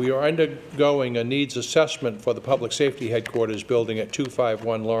 we are undergoing a needs assessment for the public safety headquarters building at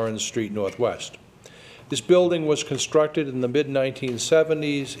 251 Lawrence Street Northwest. This building was constructed in the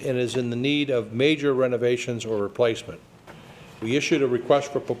mid-1970s and is in the need of major renovations or replacement. We issued a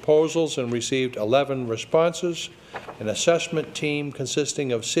request for proposals and received 11 responses. An assessment team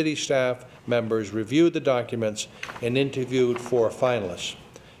consisting of city staff members reviewed the documents and interviewed 4 finalists.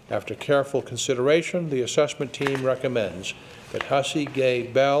 After careful consideration, the assessment team recommends that Hussey Gay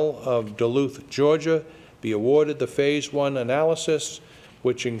Bell of Duluth, Georgia, be awarded the Phase 1 analysis,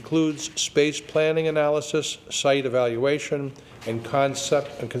 which includes space planning analysis, site evaluation, and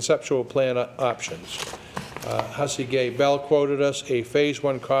conceptual plan options. Hussey Gay Bell quoted us a Phase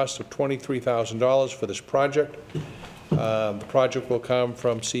 1 cost of $23,000 for this project. The project will come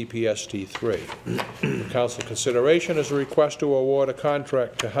from CPST 3. For council consideration is a request to award a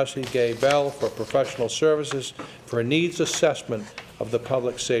contract to Hussey Gay Bell for professional services for a needs assessment of the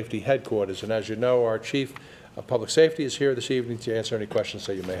Public Safety Headquarters. And as you know, our Chief of Public Safety is here this evening to answer any questions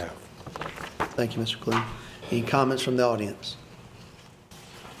that you may have. Thank you, Mr. Clune. Any comments from the audience?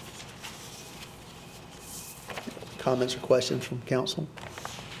 Comments or questions from council?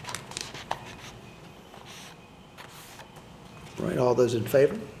 All right, all those in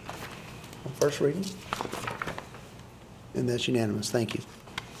favor on first reading? And that's unanimous. Thank you.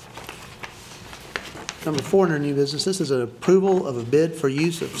 Number 4 under new business, this is an approval of a bid for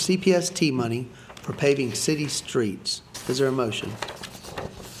use of CPST money for paving city streets. Is there a motion?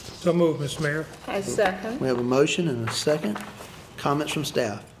 So moved, Mr. Mayor. I second. We have a motion and a second. Comments from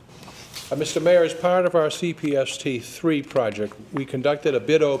staff? Mr. Mayor, as part of our CPST 3 project, we conducted a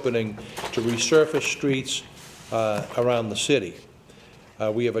bid opening to resurface streets around the city.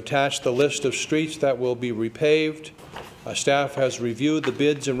 We have attached the list of streets that will be repaved. Staff has reviewed the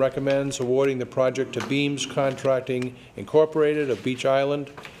bids and recommends awarding the project to Beams Contracting Incorporated of Beach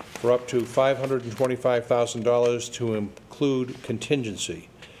Island for up to $525,000 to include contingency.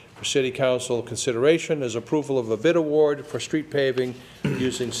 For City Council consideration is approval of a bid award for street paving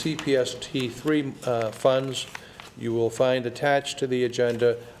using CPST 3 funds. You will find attached to the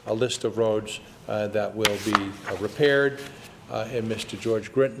agenda a list of roads that will be repaired. And Mr.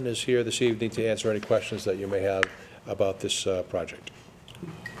 George Grinton is here this evening to answer any questions that you may have about this project.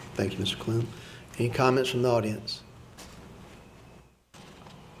 Thank you, Mr. Clune. Any comments from the audience?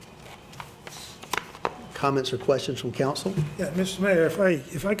 Comments or questions from council? Yeah, Mr. Mayor,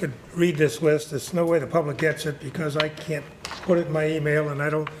 if I could read this list, there's no way the public gets it because I can't put it in my email, and I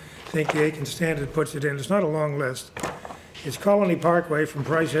don't think the Aiken Standard puts it in. It's not a long list. It's Colony Parkway from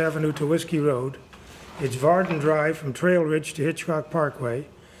Price Avenue to Whiskey Road. It's Varden Drive from Trail Ridge to Hitchcock Parkway.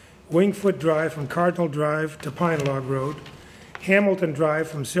 Wingfoot Drive from Cardinal Drive to Pine Log Road. Hamilton Drive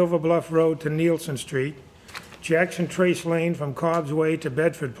from Silver Bluff Road to Nielsen Street. Jackson Trace Lane from Cobb's Way to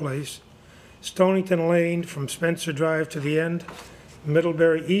Bedford Place. Stonington Lane from Spencer Drive to the end.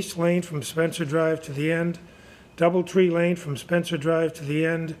 Middlebury East Lane from Spencer Drive to the end. Doubletree Lane from Spencer Drive to the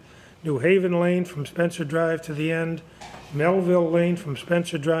end. New Haven Lane from Spencer Drive to the end. Melville Lane from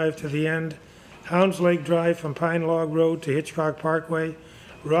Spencer Drive to the end. Hounds Lake Drive from Pine Log Road to Hitchcock Parkway.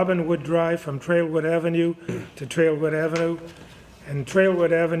 Robinwood Drive from Trailwood Avenue to Trailwood Avenue. And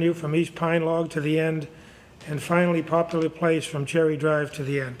Trailwood Avenue from East Pine Log to the end. And finally, Poplar Place from Cherry Drive to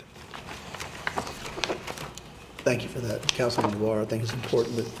the end. Thank you for that, Councilman DeWar. I think it's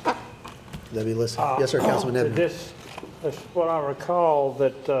important that they be listened. Yes, sir, Councilman Edmund. This is what I recall,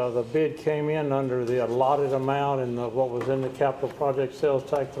 that the bid came in under the allotted amount in what was in the capital project sales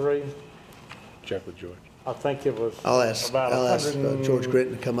tax 3. Check with George. I think it was I'll ask George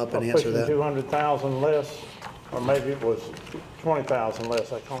Gritton to come up and answer that. 200,000 less, or maybe it was 20,000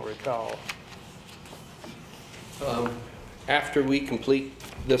 less. I can't recall. After we complete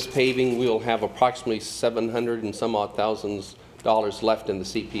this paving, we'll have approximately $700 and some odd thousands left in the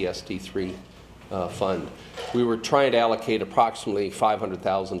CPST 3 fund. We were trying to allocate approximately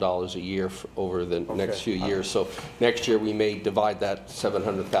 $500,000 a year over the next few years. So next year we may divide that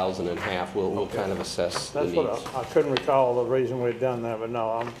 $700,000 in half. We'll kind of assess the needs. That's what I couldn't recall the reason we'd done that, but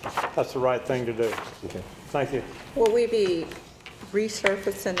no, that's the right thing to do. Okay. Thank you. Will we be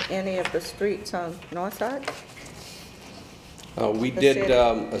resurfacing any of the streets on North Side? We did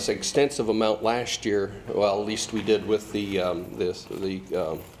an extensive amount last year. Well, at least we did with the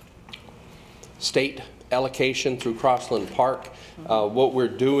state allocation through Crossland Park. What we're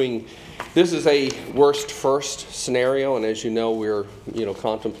doing, this is a worst first scenario, and as you know, we're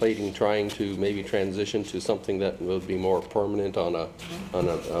contemplating trying to maybe transition to something that would be more permanent on a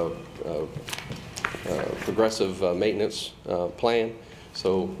progressive maintenance plan.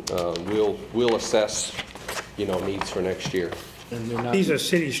 So we'll assess needs for next year. These are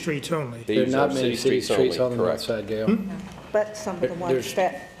city streets only. There are not many city streets on the north side, Gail. but some of the ones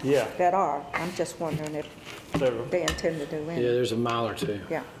that, Yeah. that are. I'm just wondering if they intend to do any. Yeah, there's a mile or two.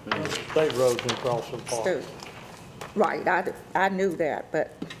 Yeah. State roads in Crossland Park. Stu. Right, I knew that,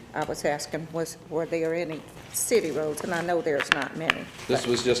 but I was asking, were there any city roads? And I know there's not many. This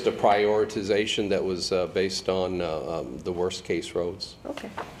was just a prioritization that was based on the worst-case roads. Okay,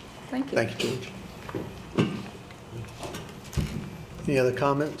 thank you. Thank you, George. Any other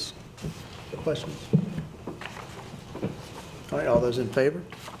comments, questions? All right, all those in favor?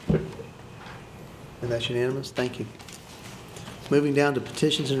 And that's unanimous. Thank you. Moving down to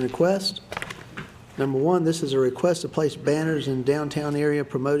petitions and requests. Number one, this is a request to place banners in downtown area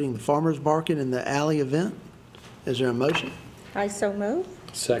promoting the farmers market and the alley event. Is there a motion? I so move.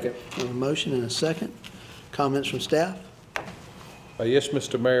 Second. A motion and a second. Comments from staff? Yes,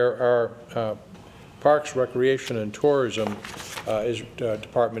 Mr. Mayor, our Parks, Recreation, and Tourism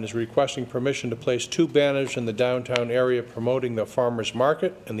Department is requesting permission to place 2 banners in the downtown area promoting the farmers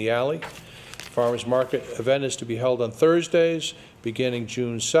market and the alley. Farmers Market event is to be held on Thursdays, beginning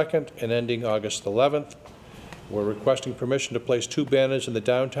June 2nd and ending August 11th. We're requesting permission to place 2 banners in the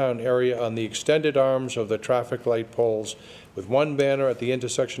downtown area on the extended arms of the traffic light poles, with 1 banner at the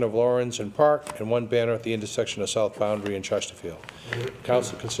intersection of Lawrence and Park and 1 banner at the intersection of South Boundary and Chesterfield.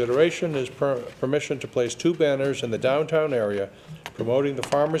 Council consideration is permission to place 2 banners in the downtown area promoting the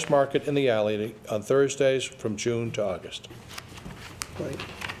farmers market in the alley on Thursdays from June to August. Great.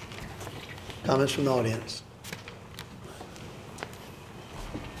 Comments from the audience?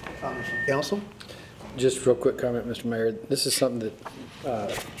 Comments from council? Just real quick comment, Mr. Mayor. This is something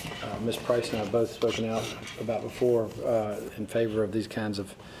that Ms. Price and I have both spoken out about before in favor of these kinds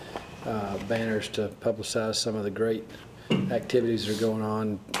of banners to publicize some of the great activities that are going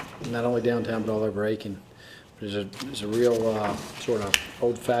on, not only downtown but all over Aiken. There's a real sort of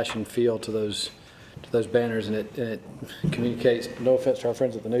old-fashioned feel to those banners, and it communicates. No offense to our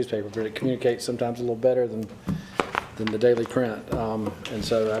friends at the newspaper, but it communicates sometimes a little better than the daily print. And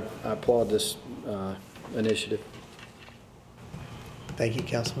so I applaud this initiative. Thank you,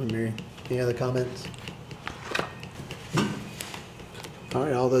 Councilman Murray. Any other comments? All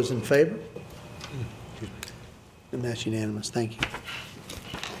right, all those in favor? And that's unanimous. Thank you.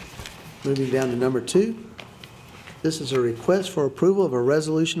 Moving down to number 2. This is a request for approval of a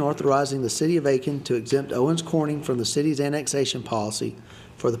resolution authorizing the City of Aiken to exempt Owens Corning from the city's annexation policy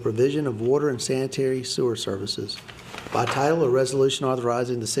for the provision of water and sanitary sewer services. By title, a resolution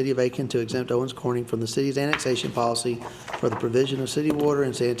authorizing the City of Aiken to exempt Owens Corning from the city's annexation policy for the provision of city water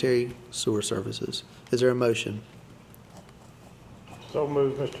and sanitary sewer services. Is there a motion? So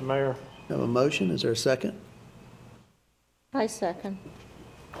moved, Mr. Mayor. We have a motion. Is there a second? I second.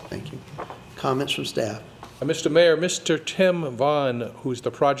 Thank you. Comments from staff? Mr. Mayor, Mr. Tim Vaughn, who's the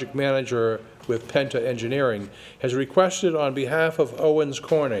project manager with Penta Engineering, has requested on behalf of Owens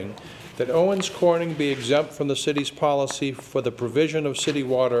Corning that Owens Corning be exempt from the city's policy for the provision of city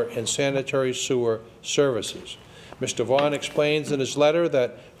water and sanitary sewer services. Mr. Vaughn explains in his letter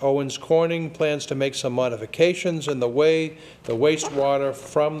that Owens Corning plans to make some modifications in the way the wastewater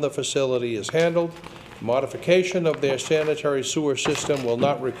from the facility is handled. Modification of their sanitary sewer system will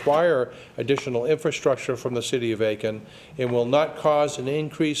not require additional infrastructure from the City of Aiken and will not cause an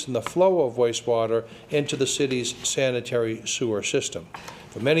increase in the flow of wastewater into the city's sanitary sewer system.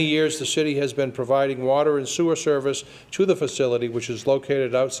 For many years, the city has been providing water and sewer service to the facility, which is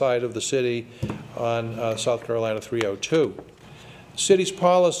located outside of the city on South Carolina 302. The city's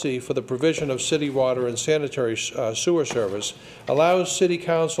policy for the provision of city water and sanitary sewer service allows City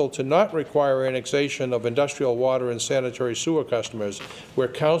Council to not require annexation of industrial water and sanitary sewer customers where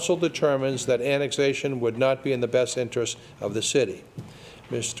Council determines that annexation would not be in the best interest of the city.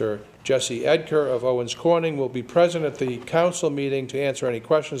 Mr. Jesse Edgar of Owens Corning will be present at the Council meeting to answer any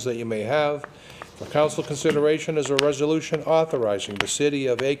questions that you may have. For Council consideration is a resolution authorizing the City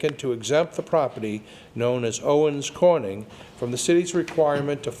of Aiken to exempt the property known as Owens Corning from the city's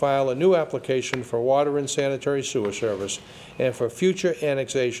requirement to file a new application for water and sanitary sewer service and for future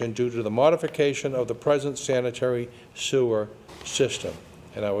annexation due to the modification of the present sanitary sewer system.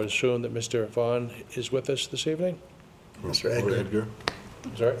 And I would assume that Mr. Vaughn is with us this evening? Mr. Edgar.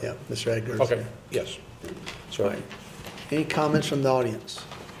 Sorry? Yeah, Mr. Edgar. Okay, yes. Sorry. Right. Any comments from the audience?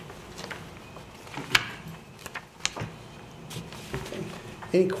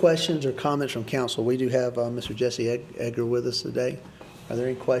 Any questions or comments from council? We do have Mr. Jesse Edgar with us today. Are there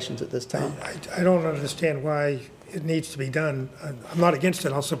any questions at this time? I don't understand why it needs to be done. I'm not against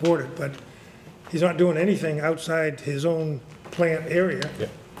it, I'll support it, but he's not doing anything outside his own plant area. Yeah.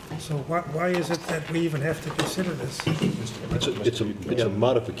 So why is it that we even have to consider this? It's a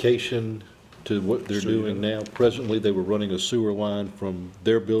modification to what they're doing now. Presently, they were running a sewer line from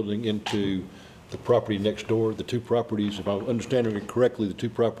their building into the property next door. The two properties, if I'm understanding it correctly, the two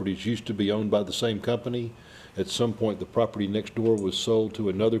properties used to be owned by the same company. At some point, the property next door was sold to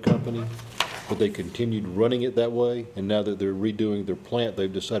another company, but they continued running it that way. And now that they're redoing their plant,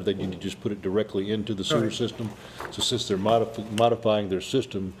 they've decided they need to just put it directly into the sewer system. So since they're modifying their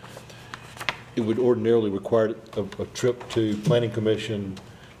system, it would ordinarily require a trip to Planning Commission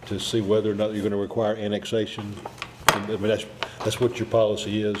to see whether or not you're going to require annexation. And, I mean, that's what your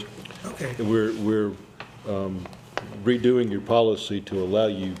policy is. Okay. And we're redoing your policy to allow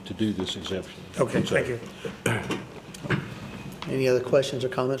you to do this exemption. Okay, thank you. Any other questions or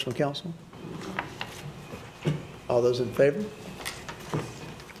comments from council? All those in favor?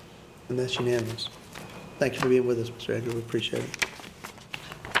 And that's unanimous. Thank you for being with us, Mr. Edgar. We appreciate it.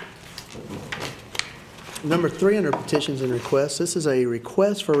 Number 3 under petitions and requests, this is a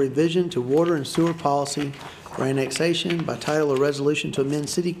request for revision to water and sewer policy for annexation by title of resolution to amend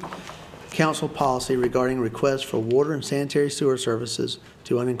city council policy regarding requests for water and sanitary sewer services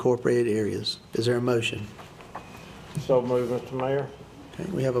to unincorporated areas. Is there a motion? So moved, Mr. Mayor. Okay,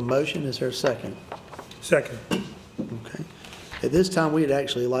 we have a motion. Is there a second? Second. Okay. At this time,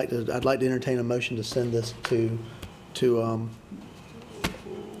 I'd like to entertain a motion to send this to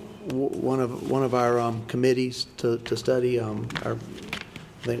one of our committees to study. I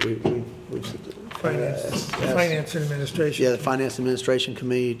think we've Finance and Administration. Yeah, the Finance Administration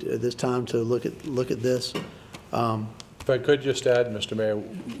Committee at this time to look at this. If I could just add, Mr. Mayor,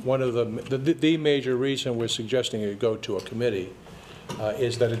 one of the major reason we're suggesting it go to a committee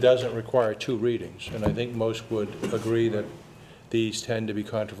is that it doesn't require 2 readings, and I think most would agree that these tend to be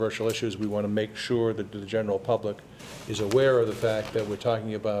controversial issues. We want to make sure that the general public is aware of the fact that we're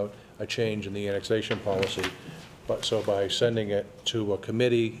talking about a change in the annexation policy. But so by sending it to a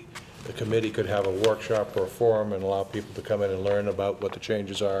committee, the committee could have a workshop or a forum and allow people to come in and learn about what the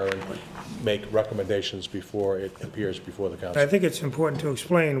changes are and make recommendations before it appears before the council. I think it's important to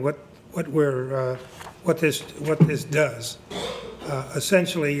explain what this does.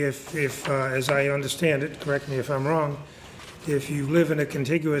 Essentially, if as I understand it, correct me if I'm wrong, if you live in a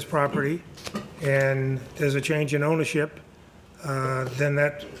contiguous property and there's a change in ownership, then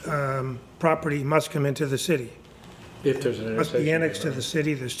that property must come into the city. If there's an annexation. Must be annexed to the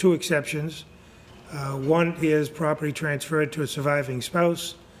city. There's 2 exceptions. One is property transferred to a surviving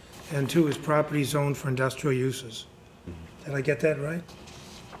spouse, and 2 is property zoned for industrial uses. Did I get that right?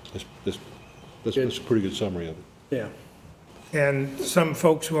 That's a pretty good summary of it. Yeah. And some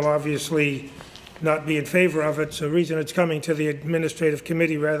folks will obviously not be in favor of it. So the reason it's coming to the administrative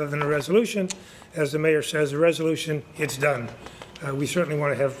committee rather than a resolution, as the mayor says, a resolution, it's done. We certainly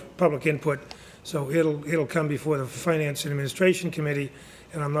want to have public input. So it'll come before the Finance and Administration Committee,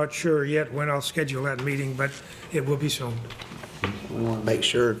 and I'm not sure yet when I'll schedule that meeting, but it will be soon. We want to make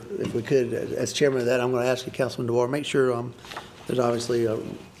sure, if we could, as chairman of that, I'm going to ask you, Councilman DeWar, make sure there's obviously a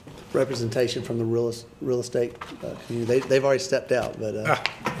representation from the real estate community. They've already stepped out, but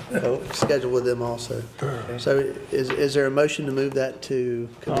so schedule with them also. So is there a motion to move that to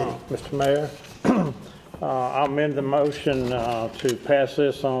committee? Mr. Mayor, I'll amend the motion to pass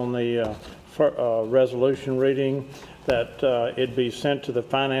this on the resolution reading, that it be sent to the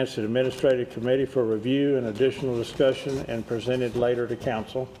Finance and Administrative Committee for review and additional discussion and presented later to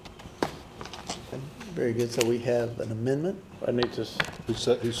council. Very good. So we have an amendment. I need to. Who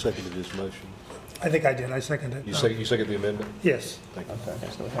seconded this motion? I think I did. I second it. You second the amendment? Yes. Thank you. Okay,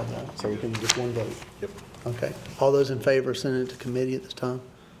 so we have that. So we can just one vote. Yep. Okay. All those in favor of sending it to committee at this time?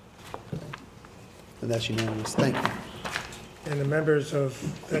 And that's unanimous. Thank you. And the members of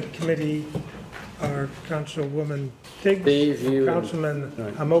that committee are Councilwoman Tiggs, Councilman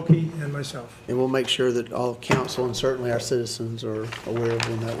Amoki, and myself. And we'll make sure that all council and certainly our citizens are aware of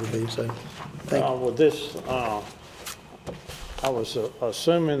when that would be. So thank you. With this, I was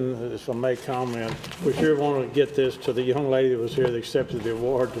assuming, if I may comment, we sure wanted to get this to the young lady that was here that accepted the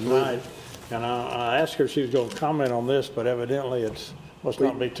award tonight. And I asked her if she was going to comment on this, but evidently it must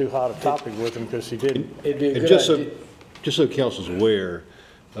not be too hot a topic with him because she didn't. It'd be a good idea. Just so council's aware,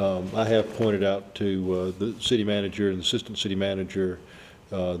 I have pointed out to the city manager and the assistant city manager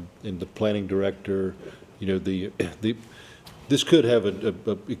and the planning director, you know, this could have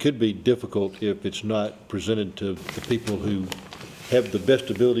it could be difficult if it's not presented to the people who have the best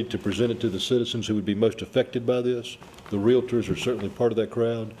ability to present it to the citizens who would be most affected by this. The realtors are certainly part of that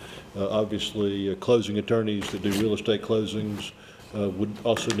crowd. Obviously, closing attorneys that do real estate closings would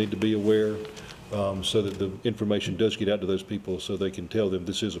also need to be aware. so that the information does get out to those people so they can tell them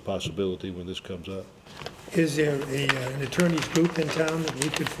this is a possibility when this comes up. Is there an attorneys group in town that we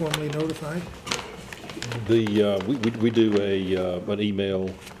could formally notify? We do an email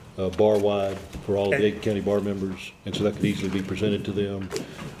bar-wide for all of the Aiken County bar members, and so that could easily be presented to them.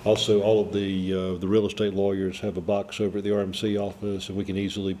 Also, all of the real estate lawyers have a box over at the RMC office, and we can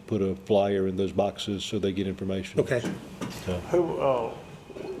easily put a flyer in those boxes so they get information. Okay. Who will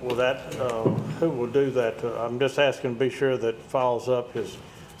do that? I'm just asking to be sure that follows up.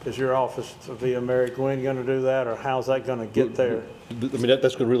 Is your office via Mary Gwynn going to do that, or how's that going to get there? I mean,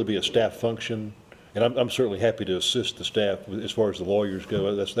 that's going to really be a staff function, and I'm certainly happy to assist the staff as far as the lawyers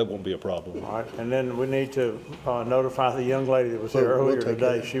go. That won't be a problem. All right, and then we need to notify the young lady that was here earlier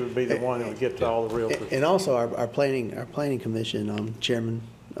today. She would be the one that would get to all the realtors. And also our planning commission Chairman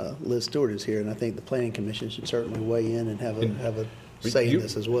Liz Stewart is here, and I think the planning commission should certainly weigh in and have a say in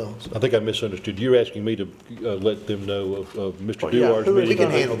this as well. So. I think I misunderstood. You're asking me to let them know of Mr. Duar's meeting. We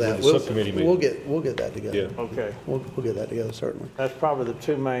can handle that. Subcommittee meeting. We'll get that together. Yeah. Okay. We'll get that together, certainly. That's probably the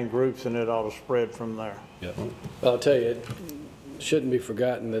two main groups, and it ought to spread from there. Yeah. Well, I'll tell you, it shouldn't be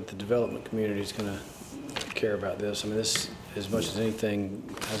forgotten that the development community is going to care about this. I mean, this, as much as anything,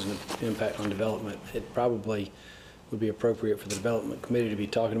 has an impact on development. It probably would be appropriate for the development committee to be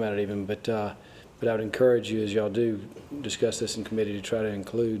talking about it even, but I would encourage you, as y'all do discuss this in committee, to try to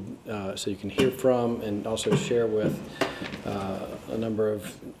include so you can hear from and also share with a number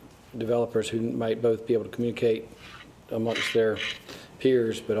of developers who might both be able to communicate amongst their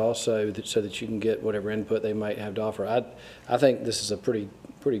peers, but also so that you can get whatever input they might have to offer. I think this is a pretty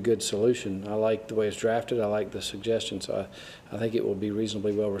good solution. I like the way it's drafted. I like the suggestions. So I think it will be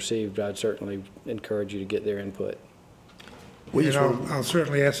reasonably well received. I'd certainly encourage you to get their input. And I'll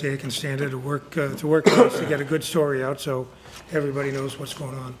certainly ask the Aiken Standard to work with us to get a good story out so everybody knows what's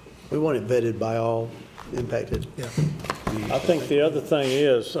going on. We want it vetted by all impacted. Yeah. I think the other thing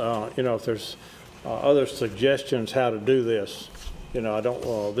is, if there's other suggestions how to do this,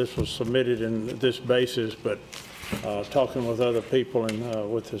 this was submitted in this basis, but talking with other people and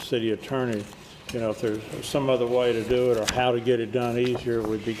with the city attorney, if there's some other way to do it or how to get it done easier,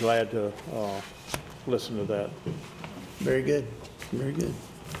 we'd be glad to listen to that. Very good. Very good.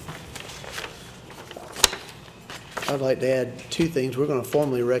 I'd like to add two things. We're going to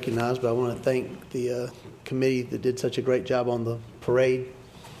formally recognize, but I want to thank the committee that did such a great job on the parade.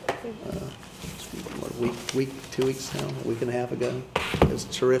 Two weeks now, a week and a half ago. It was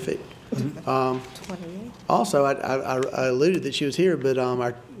terrific. Also, I alluded that she was here, but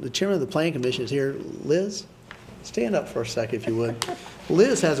the chairman of the planning commission is here. Liz, stand up for a second if you would.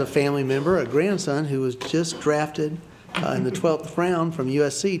 Liz has a family member, a grandson, who was just drafted in the 12th round from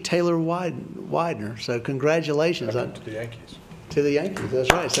USC, Taylor Widener. So congratulations. To the Yankees. To the Yankees, that's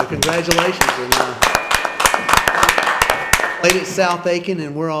right. So congratulations. And, played at South Aiken,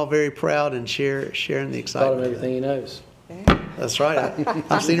 and we're all very proud and sharing the excitement. Taught him everything he knows. That's right.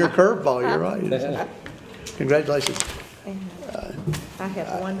 I've seen her curveball. You're right. Congratulations. I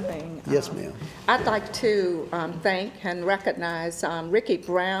have one thing. Yes, ma'am. I'd like to thank and recognize Ricky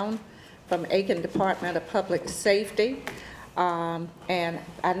Brown from Aiken Department of Public Safety. And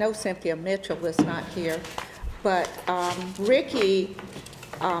I know Cynthia Mitchell is not here, but Ricky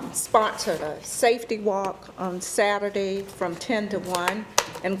sponsored a safety walk on Saturday from 10 to 1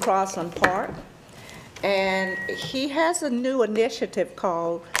 in Crossland Park. And he has a new initiative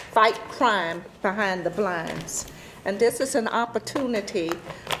called Fight Crime Behind the Blinds. And this is an opportunity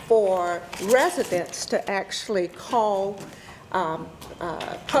for residents to actually call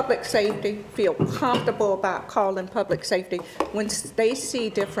public safety, feel comfortable about calling public safety when they see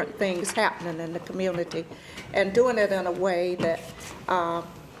different things happening in the community, and doing it in a way that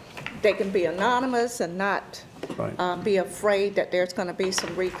they can be anonymous and not be afraid that there's going to be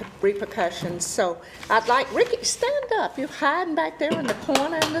some repercussions. So I'd like, Ricky, stand up. You're hiding back there in the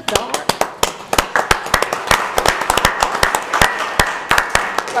corner in the dark.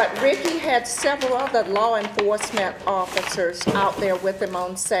 But Ricky had several other law enforcement officers out there with him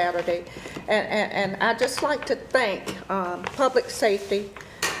on Saturday. And I'd just like to thank public safety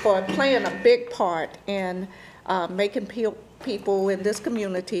for playing a big part in making people in this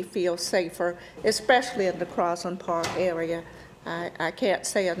community feel safer, especially in the Crossland Park area. I can't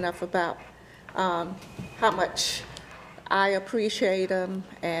say enough about how much I appreciate them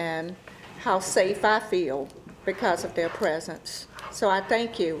and how safe I feel because of their presence. So I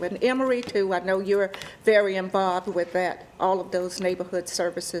thank you. And Emory, too, I know you're very involved with that, all of those neighborhood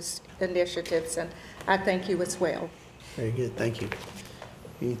services initiatives, and I thank you as well. Very good. Thank you.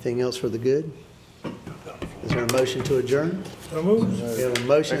 Anything else for the good? Is there a motion to adjourn? So moved. We have a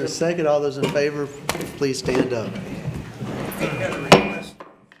motion and a second. All those in favor, please stand up.